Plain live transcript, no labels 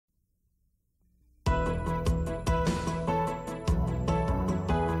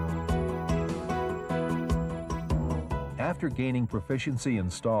After gaining proficiency in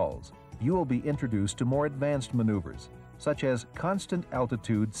stalls, you will be introduced to more advanced maneuvers, such as constant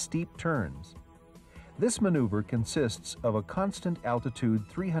altitude steep turns. This maneuver consists of a constant altitude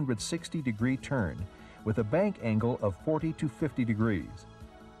 360-degree turn with a bank angle of 40 to 50 degrees.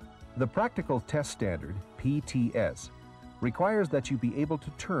 The Practical Test Standard, PTS, requires that you be able to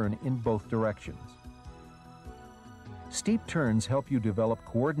turn in both directions. Steep turns help you develop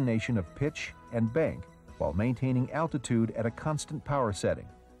coordination of pitch and bank while maintaining altitude at a constant power setting.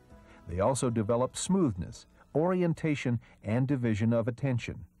 They also develop smoothness, orientation, and division of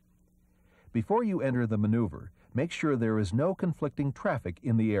attention. Before you enter the maneuver, make sure there is no conflicting traffic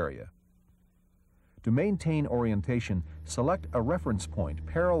in the area. To maintain orientation, select a reference point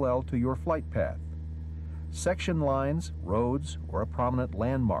parallel to your flight path. Section lines, roads, or a prominent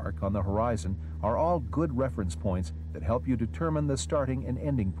landmark on the horizon are all good reference points that help you determine the starting and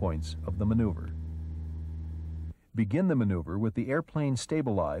ending points of the maneuver. Begin the maneuver with the airplane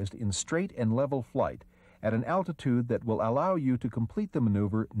stabilized in straight and level flight at an altitude that will allow you to complete the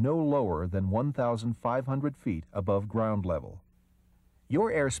maneuver no lower than 1,500 feet above ground level.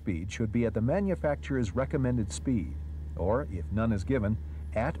 Your airspeed should be at the manufacturer's recommended speed, or, if none is given,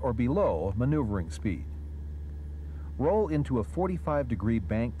 at or below maneuvering speed. Roll into a 45-degree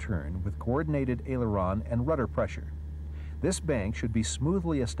bank turn with coordinated aileron and rudder pressure. This bank should be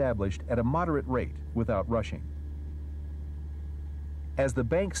smoothly established at a moderate rate without rushing. As the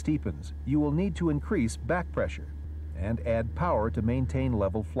bank steepens, you will need to increase back pressure and add power to maintain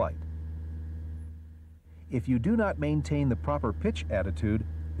level flight. If you do not maintain the proper pitch attitude,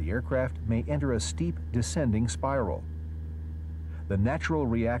 the aircraft may enter a steep descending spiral. The natural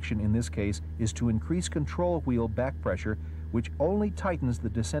reaction in this case is to increase control wheel back pressure, which only tightens the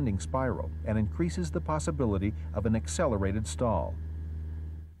descending spiral and increases the possibility of an accelerated stall.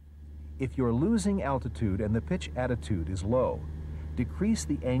 If you're losing altitude and the pitch attitude is low, decrease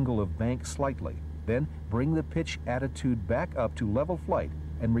the angle of bank slightly, then bring the pitch attitude back up to level flight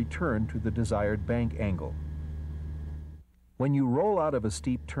and return to the desired bank angle. When you roll out of a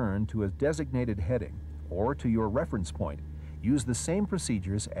steep turn to a designated heading or to your reference point, use the same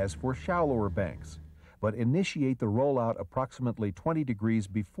procedures as for shallower banks, but initiate the rollout approximately 20 degrees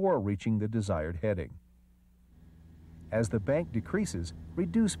before reaching the desired heading. As the bank decreases,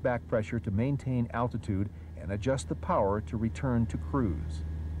 reduce back pressure to maintain altitude and adjust the power to return to cruise.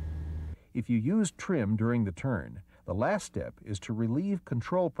 If you use trim during the turn, the last step is to relieve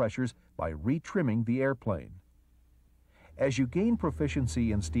control pressures by retrimming the airplane. As you gain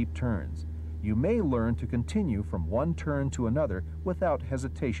proficiency in steep turns, you may learn to continue from one turn to another without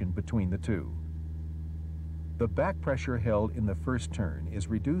hesitation between the two. The back pressure held in the first turn is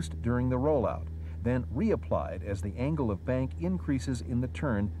reduced during the rollout, then reapplied as the angle of bank increases in the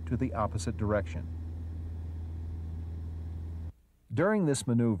turn to the opposite direction. During this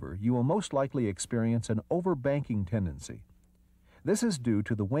maneuver, you will most likely experience an overbanking tendency. This is due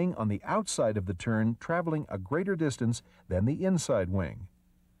to the wing on the outside of the turn traveling a greater distance than the inside wing.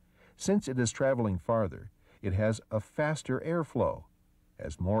 Since it is traveling farther, it has a faster airflow.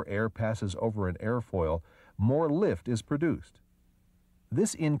 As more air passes over an airfoil, more lift is produced.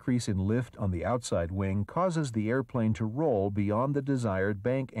 This increase in lift on the outside wing causes the airplane to roll beyond the desired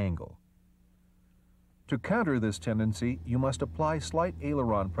bank angle. To counter this tendency, you must apply slight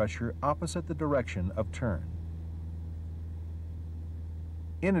aileron pressure opposite the direction of turn.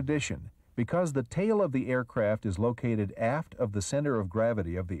 In addition, because the tail of the aircraft is located aft of the center of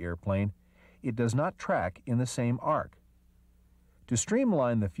gravity of the airplane, it does not track in the same arc. To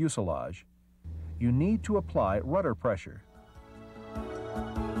streamline the fuselage, you need to apply rudder pressure.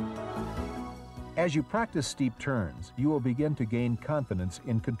 As you practice steep turns, you will begin to gain confidence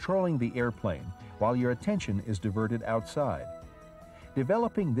in controlling the airplane while your attention is diverted outside.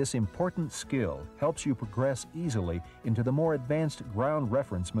 Developing this important skill helps you progress easily into the more advanced ground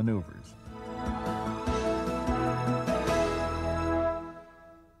reference maneuvers.